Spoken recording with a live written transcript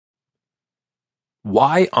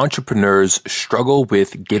Why entrepreneurs struggle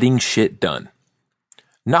with getting shit done.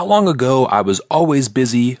 Not long ago, I was always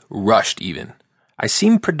busy, rushed even. I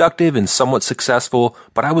seemed productive and somewhat successful,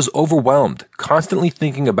 but I was overwhelmed, constantly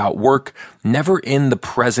thinking about work, never in the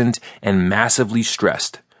present, and massively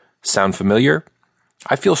stressed. Sound familiar?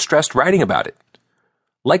 I feel stressed writing about it.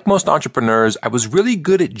 Like most entrepreneurs, I was really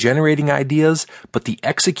good at generating ideas, but the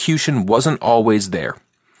execution wasn't always there.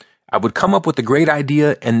 I would come up with a great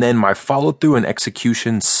idea and then my follow-through and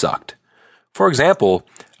execution sucked. For example,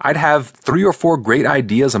 I'd have 3 or 4 great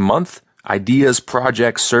ideas a month, ideas,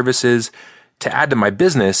 projects, services, to add to my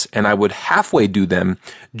business, and I would halfway do them,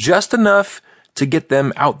 just enough to get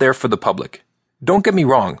them out there for the public. Don't get me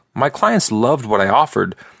wrong, my clients loved what I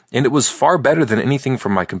offered, and it was far better than anything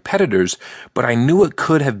from my competitors, but I knew it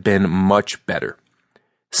could have been much better.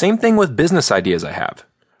 Same thing with business ideas I have.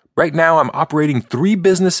 Right now, I'm operating 3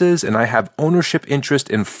 businesses and I have ownership interest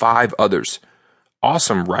in 5 others.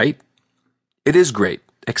 Awesome, right? It is great,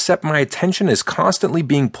 except my attention is constantly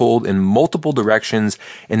being pulled in multiple directions,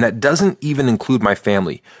 and that doesn't even include my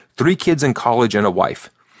family, 3 kids in college and a wife.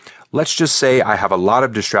 Let's just say I have a lot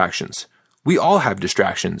of distractions. We all have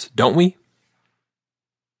distractions, don't we?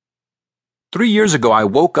 3 years ago, I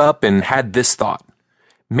woke up and had this thought.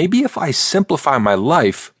 Maybe if I simplify my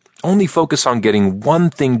life, only focus on getting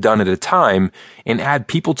one thing done at a time, and add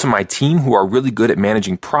people to my team who are really good at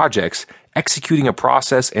managing projects, executing a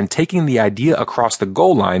process, and taking the idea across the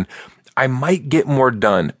goal line, I might get more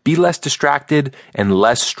done, be less distracted, and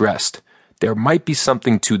less stressed. There might be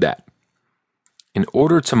something to that. In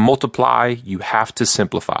order to multiply, you have to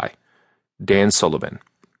simplify. Dan Sullivan.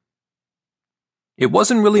 It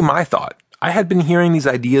wasn't really my thought. I had been hearing these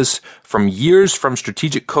ideas from years from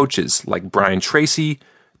strategic coaches like Brian Tracy,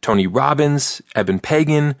 Tony Robbins, Eben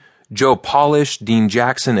Pagan, Joe Polish, Dean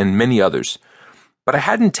Jackson, and many others. But I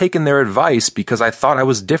hadn't taken their advice because I thought I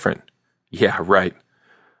was different. Yeah, right.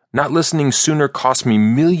 Not listening sooner cost me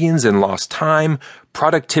millions and lost time,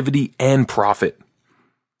 productivity, and profit.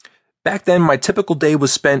 Back then, my typical day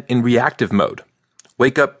was spent in reactive mode.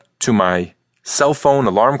 Wake up to my cell phone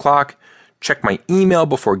alarm clock, check my email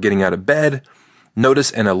before getting out of bed,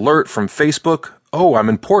 notice an alert from Facebook. Oh, I'm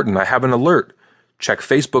important, I have an alert. Check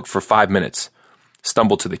Facebook for 5 minutes.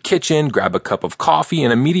 Stumble to the kitchen, grab a cup of coffee,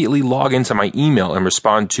 and immediately log into my email and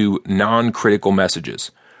respond to non-critical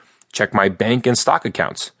messages. Check my bank and stock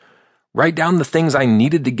accounts. Write down the things I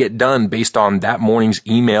needed to get done based on that morning's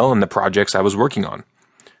email and the projects I was working on.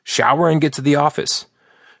 Shower and get to the office.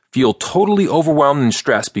 Feel totally overwhelmed and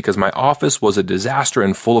stressed because my office was a disaster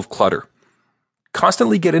and full of clutter.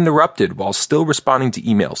 Constantly get interrupted while still responding to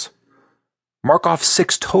emails. Mark off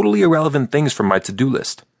 6 totally irrelevant things from my to-do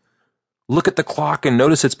list. Look at the clock and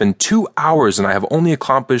notice it's been 2 hours and I have only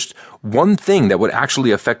accomplished one thing that would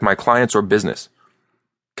actually affect my clients or business.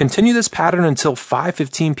 Continue this pattern until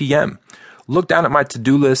 5:15 p.m. Look down at my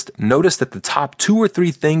to-do list, notice that the top 2 or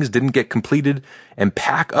 3 things didn't get completed, and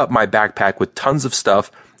pack up my backpack with tons of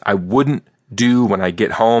stuff I wouldn't do when I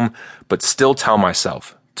get home, but still tell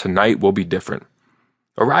myself, tonight will be different.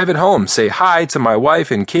 Arrive at home, say hi to my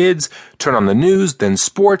wife and kids, turn on the news, then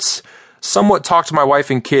sports, somewhat talk to my wife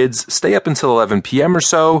and kids, stay up until 11 p.m. or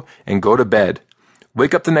so, and go to bed.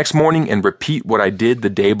 Wake up the next morning and repeat what I did the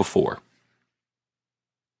day before.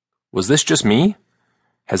 Was this just me?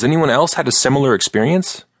 Has anyone else had a similar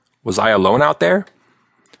experience? Was I alone out there?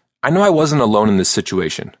 I know I wasn't alone in this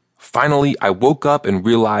situation. Finally, I woke up and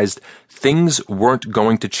realized things weren't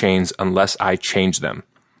going to change unless I changed them.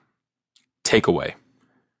 Takeaway.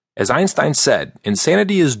 As Einstein said,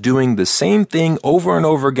 insanity is doing the same thing over and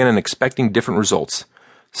over again and expecting different results.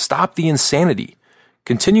 Stop the insanity.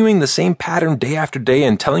 Continuing the same pattern day after day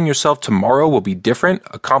and telling yourself tomorrow will be different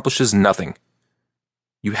accomplishes nothing.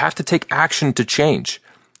 You have to take action to change.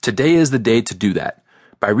 Today is the day to do that.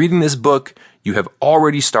 By reading this book, you have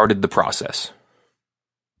already started the process.